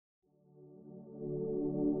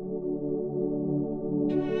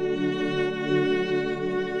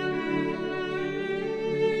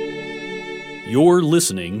You're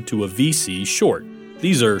listening to a VC Short.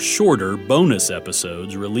 These are shorter bonus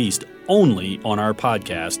episodes released only on our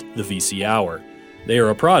podcast, The VC Hour. They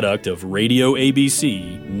are a product of Radio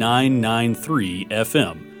ABC 993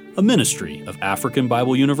 FM, a ministry of African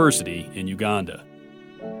Bible University in Uganda.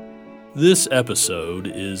 This episode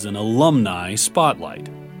is an alumni spotlight.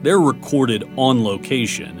 They're recorded on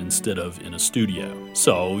location instead of in a studio,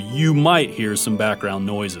 so you might hear some background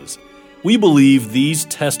noises. We believe these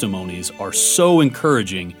testimonies are so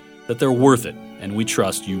encouraging that they're worth it, and we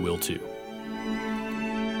trust you will too.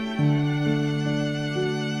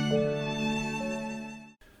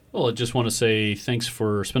 Well, I just want to say thanks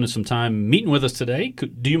for spending some time meeting with us today.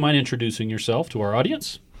 Do you mind introducing yourself to our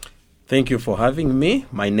audience? Thank you for having me.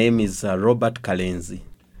 My name is Robert Kalenzi.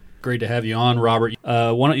 Great to have you on, Robert.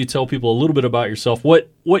 Why don't you tell people a little bit about yourself?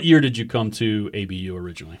 What year did you come to ABU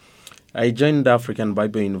originally? I joined African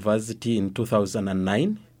Bible University in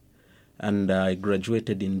 2009, and I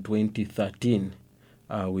graduated in 2013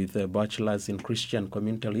 with a bachelor's in Christian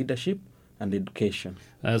community leadership and education.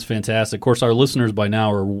 That's fantastic. Of course, our listeners by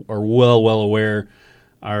now are well aware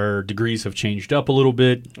our degrees have changed up a little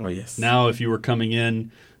bit. Oh, yes. Now, if you were coming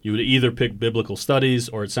in, you would either pick biblical studies,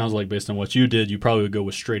 or it sounds like based on what you did, you probably would go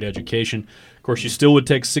with straight education. Of course, you still would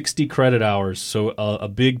take 60 credit hours, so a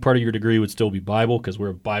big part of your degree would still be Bible, because we're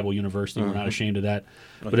a Bible university. We're not ashamed of that.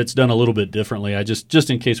 But it's done a little bit differently. I just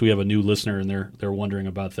in case we have a new listener and they're wondering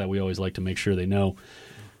about that, we always like to make sure they know.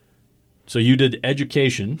 So you did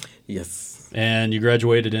education. Yes. And you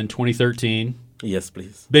graduated in 2013. Yes,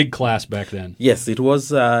 please. Big class back then. Yes, it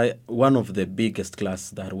was one of the biggest class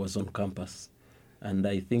that was on campus. And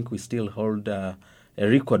I think we still hold a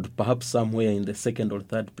record, perhaps somewhere in the second or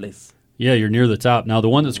third place. Yeah, you're near the top. Now, the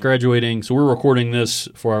one that's graduating, so we're recording this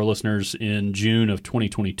for our listeners in June of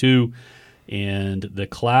 2022, and the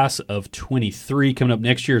class of 23 coming up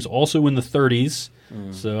next year is also in the 30s.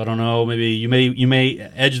 So I don't know, maybe you may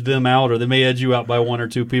edge them out, or they may edge you out by one or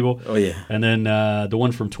two people. Oh, yeah. And then the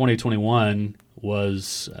one from 2021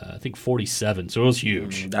 was, I think, 47, so it was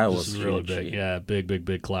huge. That was really big. Yeah,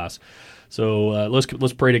 big class. So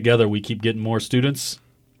let's pray together. We keep getting more students.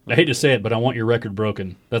 I hate to say it, but I want your record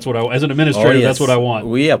broken. That's what as an administrator, yes. That's what I want.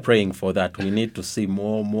 We are praying for that. We need to see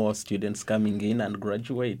more students coming in and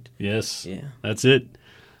graduate. Yes, yeah. That's it.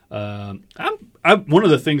 One of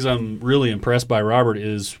the things I'm really impressed by, Robert,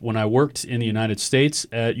 is when I worked in the United States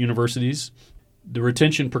at universities, the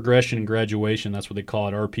retention, progression, and graduation, that's what they call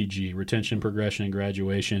it, RPG, retention, progression, and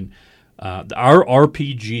graduation. Our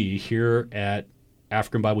RPG here at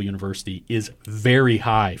African Bible University is very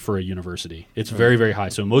high for a university. It's very, very high.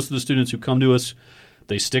 So most of the students who come to us,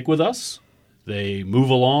 they stick with us, they move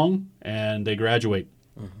along, and they graduate.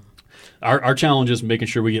 Our challenge is making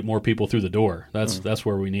sure we get more people through the door. That's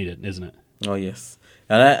where we need it, isn't it? Oh, yes.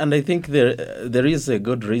 And I think there is a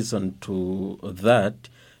good reason to that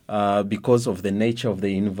because of the nature of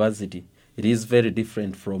the university. It is very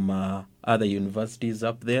different from other universities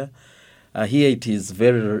up there. Here it is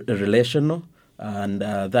very relational, and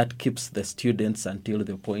that keeps the students until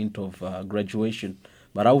the point of graduation.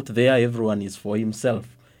 But out there, everyone is for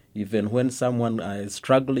himself. Even when someone is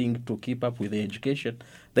struggling to keep up with the education,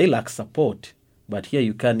 they lack support. But here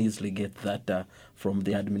you can easily get that from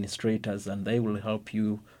the administrators, and they will help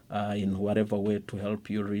you in whatever way to help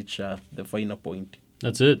you reach the final point.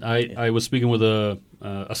 That's it. I was speaking with a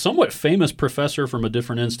somewhat famous professor from a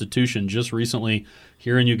different institution just recently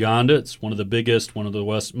here in Uganda. It's one of the biggest, one of the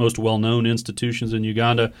most well-known institutions in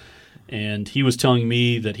Uganda. And he was telling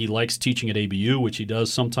me that he likes teaching at ABU, which he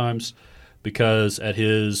does sometimes, because at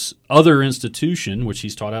his other institution, which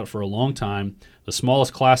he's taught at for a long time, the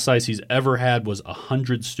smallest class size he's ever had was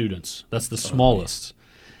 100 students. That's the smallest.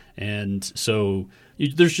 And so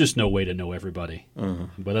there's just no way to know everybody.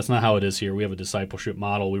 But that's not how it is here. We have a discipleship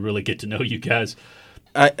model. We really get to know you guys.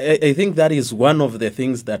 I think that is one of the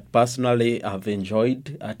things that personally I've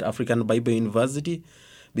enjoyed at African Bible University,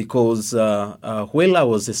 because while I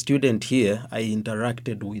was a student here, I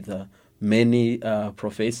interacted with many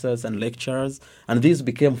professors and lecturers, and these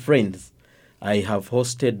became friends. I have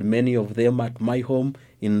hosted many of them at my home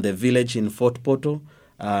in the village in Fort Portal,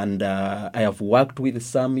 and I have worked with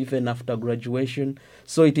some even after graduation.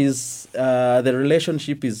 So it is the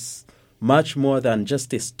relationship is much more than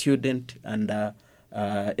just a student and a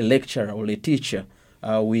lecturer or a teacher.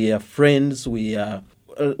 We are friends. We are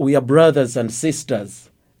brothers and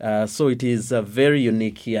sisters. So it is very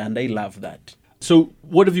unique here, and I love that. So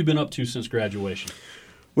what have you been up to since graduation?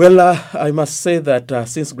 Well, I must say that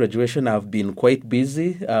since graduation, I've been quite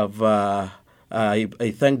busy. I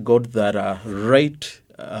thank God that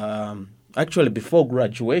actually before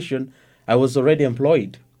graduation, I was already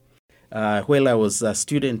employed. While I was a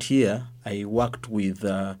student here, I worked with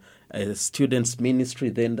a students' ministry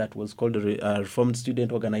then that was called a Reformed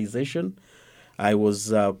Student Organization. I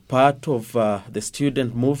was part of the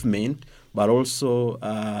student movement, but also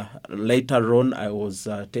later on I was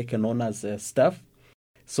taken on as a staff.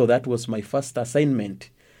 So that was my first assignment.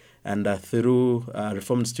 And through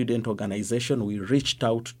Reformed Student Organization, we reached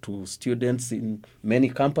out to students in many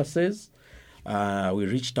campuses. We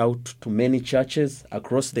reached out to many churches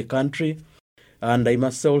across the country. And I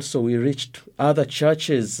must say also we reached other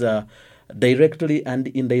churches directly and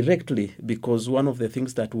indirectly, because one of the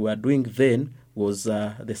things that we were doing then was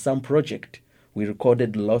the Psalm Project. We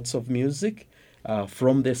recorded lots of music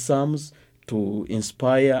from the Psalms to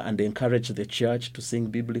inspire and encourage the church to sing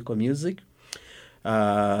biblical music.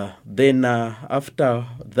 Then after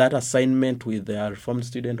that assignment with the Reformed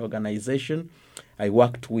Student Organization, I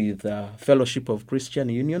worked with Fellowship of Christian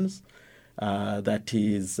Unions, that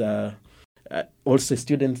is also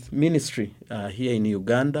student ministry here in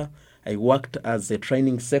Uganda. I worked as a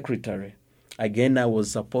training secretary. Again, I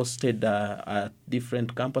was posted at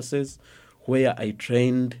different campuses where I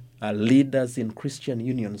trained leaders in Christian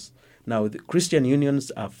unions. Now, the Christian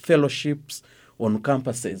unions are fellowships on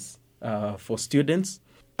campuses for students.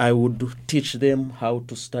 I would teach them how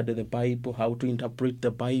to study the Bible, how to interpret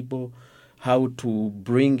the Bible, how to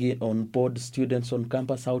bring on board students on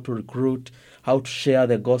campus, how to recruit, how to share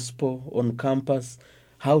the gospel on campus,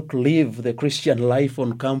 how to live the Christian life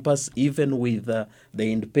on campus, even with the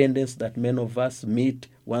independence that many of us meet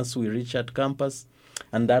once we reach at campus.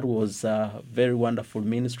 And that was a very wonderful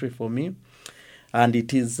ministry for me. And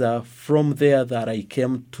it is from there that I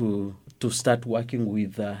came to start working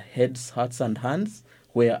with Heads, Hearts and Hands,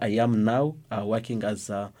 where I am now working as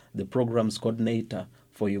the programs coordinator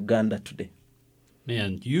for Uganda today.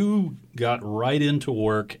 Man, you got right into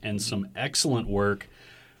work, and some excellent work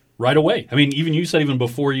right away. I mean, even you said even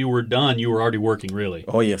before you were done, you were already working, really.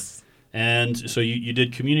 Oh, yes. And so you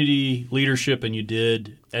did community leadership and you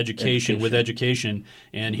did education with education.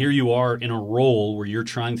 And here you are in a role where you're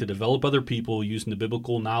trying to develop other people using the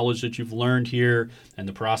biblical knowledge that you've learned here and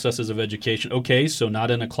the processes of education. Okay, so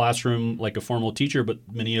not in a classroom like a formal teacher, but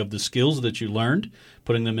many of the skills that you learned,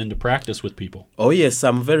 putting them into practice with people. Oh, yes.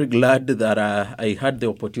 I'm very glad that I had the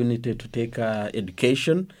opportunity to take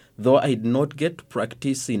education, though I did not get to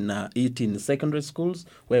practice in it in secondary schools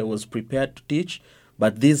where I was prepared to teach.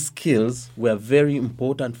 But these skills were very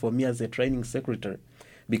important for me as a training secretary,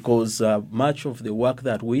 because much of the work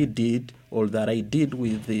that we did or that I did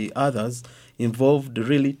with the others involved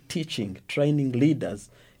really teaching, training leaders,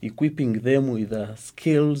 equipping them with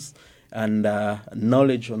skills and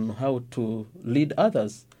knowledge on how to lead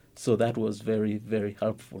others. So that was very, very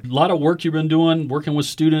helpful. A lot of work you've been doing, working with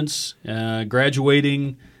students,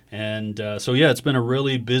 graduating. And so, yeah, it's been a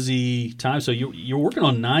really busy time. So you're working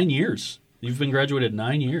on 9 years. You've been graduated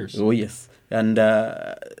 9 years. Oh, yes. And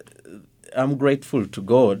I'm grateful to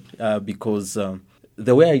God because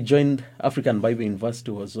the way I joined African Bible University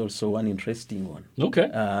was also one interesting one. Okay.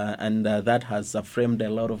 And that has framed a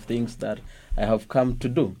lot of things that I have come to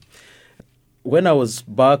do. When I was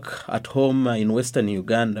back at home in Western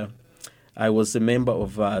Uganda, I was a member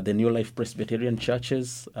of the New Life Presbyterian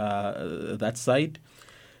churches, that side.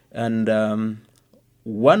 And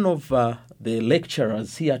one of the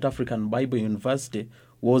lecturers here at African Bible University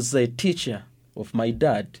was a teacher of my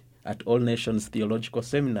dad at All Nations Theological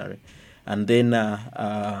Seminary. And then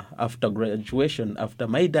after graduation, after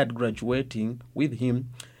my dad graduating with him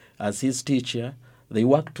as his teacher, they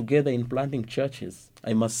worked together in planting churches.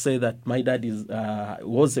 I must say that my dad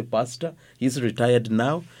was a pastor. He's retired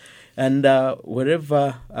now. And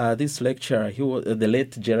wherever this lecturer, the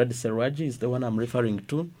late Gerard Seraji is the one I'm referring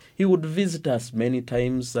to, he would visit us many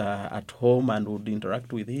times at home and would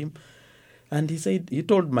interact with him. And he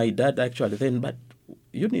told my dad actually then, but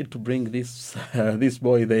you need to bring this this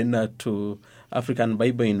boy then to African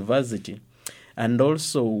Bible University. And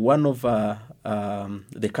also one of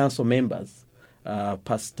the council members,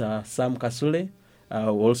 Pastor Sam Kasule,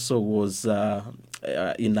 also was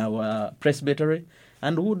in our presbytery,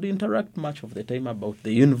 and would interact much of the time about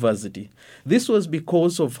the university. This was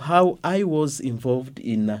because of how I was involved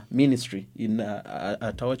in ministry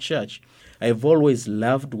at our church. I've always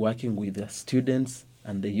loved working with the students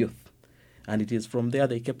and the youth. And it is from there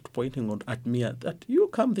they kept pointing at me that you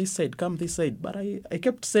come this side. But I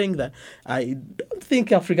kept saying that I don't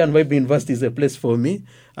think African Bible University is a place for me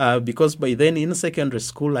because by then in secondary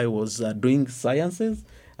school I was doing sciences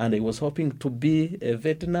and I was hoping to be a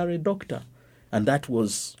veterinary doctor. And that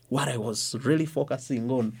was what I was really focusing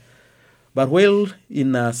on. But while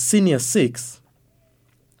in senior 6,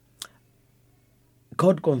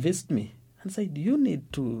 God convinced me and said, you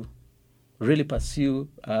need to really pursue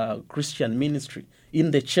Christian ministry in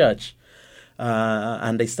the church.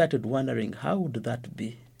 And I started wondering, how would that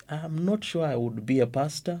be? I'm not sure I would be a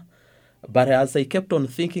pastor. But as I kept on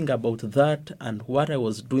thinking about that and what I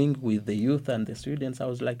was doing with the youth and the students, I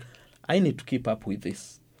was like, I need to keep up with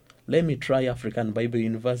this. Let me try African Bible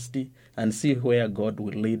University and see where God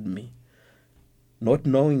will lead me. Not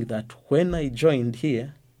knowing that when I joined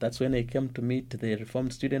here, that's when I came to meet the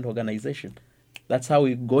Reformed Student Organization. That's how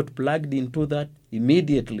we got plugged into that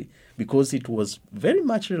immediately, because it was very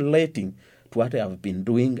much relating to what I have been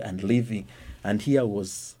doing and living. And here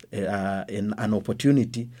was an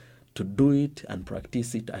opportunity to do it and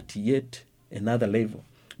practice it at yet another level.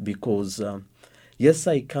 Because, yes,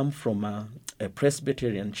 I come from a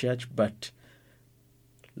Presbyterian church, but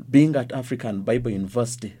being at African Bible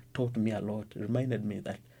University taught me a lot, reminded me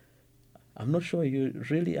that I'm not sure you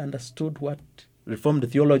really understood what Reformed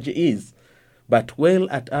theology is. But while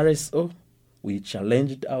at RSO, we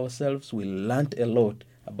challenged ourselves, we learned a lot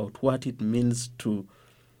about what it means to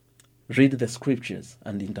read the scriptures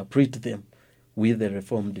and interpret them with a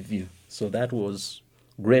Reformed view. So that was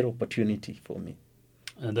a great opportunity for me.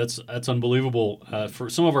 And that's unbelievable. For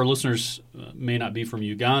some of our listeners, may not be from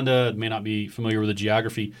Uganda, may not be familiar with the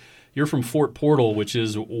geography. You're from Fort Portal, which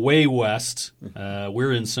is way west.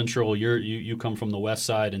 We're in central. You come from the west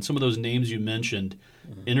side, and some of those names you mentioned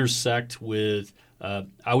intersect with,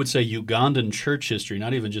 I would say, Ugandan church history,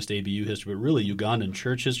 not even just ABU history, but really Ugandan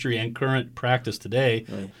church history and current practice today.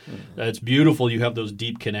 It's beautiful. You have those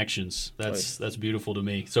deep connections. That's beautiful to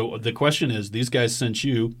me. So the question is, these guys sent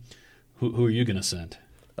you. Who are you going to send?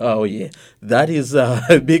 Oh, yeah. That is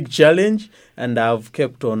a big challenge, and I've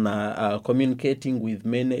kept on communicating with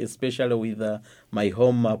many, especially with my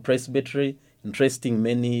home presbytery, interesting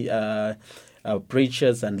many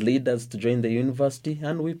preachers and leaders to join the university,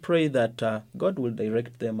 and we pray that God will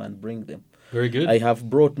direct them and bring them. Very good. I have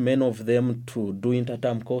brought many of them to do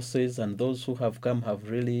interterm courses, and those who have come have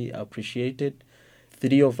really appreciated.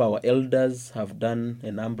 3 of our elders have done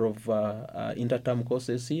a number of interterm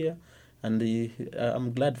courses here, and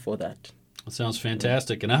I'm glad for that. That sounds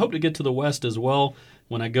fantastic. And I hope to get to the West as well.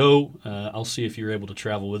 When I go, I'll see if you're able to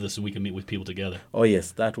travel with us and we can meet with people together. Oh,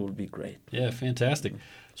 yes, that would be great. Yeah, fantastic.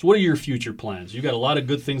 So what are your future plans? You've got a lot of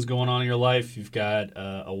good things going on in your life. You've got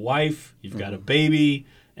a wife, you've got a baby,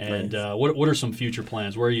 and nice. What are some future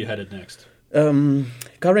plans? Where are you headed next?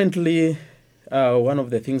 Currently, one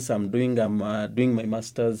of the things I'm doing my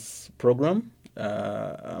master's program.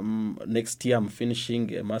 Next year I'm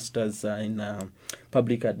finishing a master's in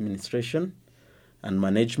public administration and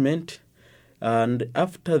management, and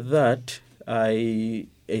after that I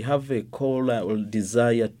have a call or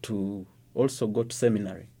desire to also go to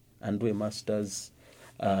seminary and do a master's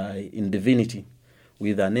in divinity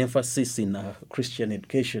with an emphasis in Christian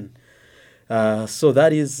education. So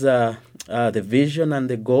that is the vision and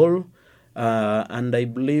the goal. And I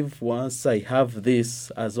believe once I have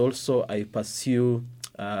this, as also I pursue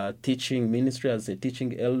teaching ministry as a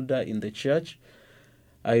teaching elder in the church,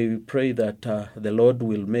 I pray that the Lord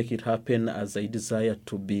will make it happen as I desire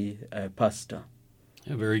to be a pastor.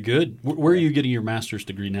 Yeah, very good. Where are you getting your master's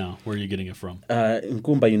degree now? Where are you getting it from?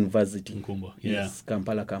 Nkumba University. Nkumba, yeah. Yes,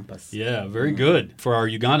 Kampala campus. Yeah, very good. For our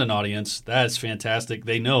Ugandan audience, that's fantastic.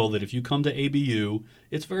 They know that if you come to ABU,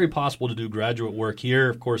 it's very possible to do graduate work here.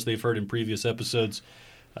 Of course, they've heard in previous episodes,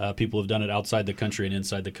 people have done it outside the country and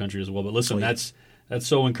inside the country as well. But listen, that's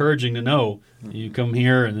so encouraging to know. You come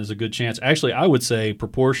here and there's a good chance. Actually, I would say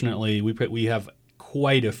proportionately, we have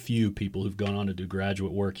quite a few people who've gone on to do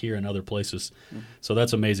graduate work here and other places. So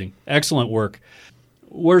that's amazing. Excellent work.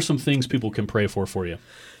 What are some things people can pray for you?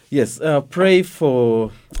 Yes, pray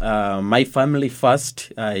for my family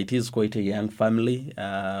first. It is quite a young family.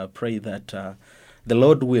 Pray that the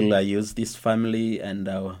Lord will use this family, and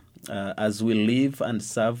as we live and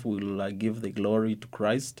serve, we'll give the glory to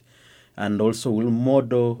Christ, and also will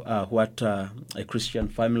model what a Christian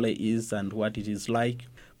family is and what it is like.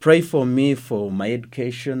 Pray for me for my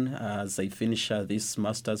education as I finish this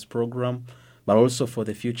master's program, but also for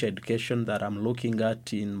the future education that I'm looking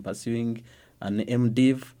at in pursuing an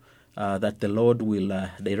MDiv, that the Lord will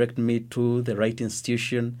direct me to the right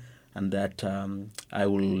institution, and that I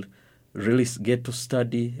will really get to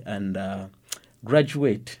study and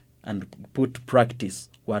graduate and put to practice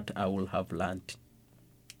what I will have learned.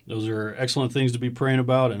 Those are excellent things to be praying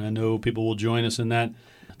about, and I know people will join us in that.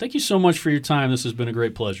 Thank you so much for your time. This has been a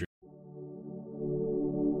great pleasure.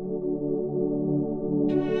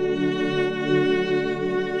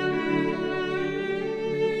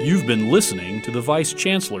 You've been listening to the Vice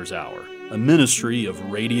Chancellor's Hour. a ministry of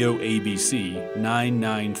Radio ABC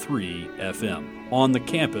 993 FM on the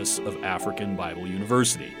campus of African Bible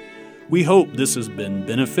University. We hope this has been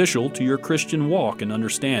beneficial to your Christian walk and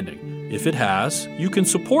understanding. If it has, you can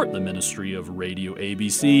support the ministry of Radio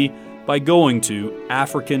ABC by going to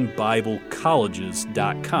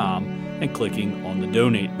AfricanBibleColleges.com and clicking on the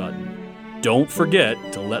donate button. Don't forget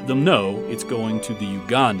to let them know it's going to the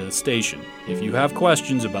Uganda station. If you have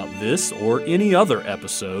questions about this or any other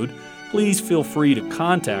episode, please feel free to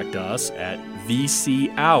contact us at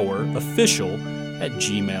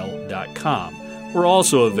vchourofficial@gmail.com. We're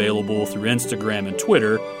also available through Instagram and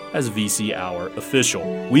Twitter as VC Hour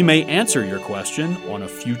Official. We may answer your question on a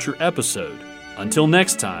future episode. Until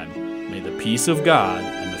next time, may the peace of God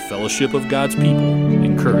and the fellowship of God's people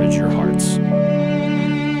encourage your hearts.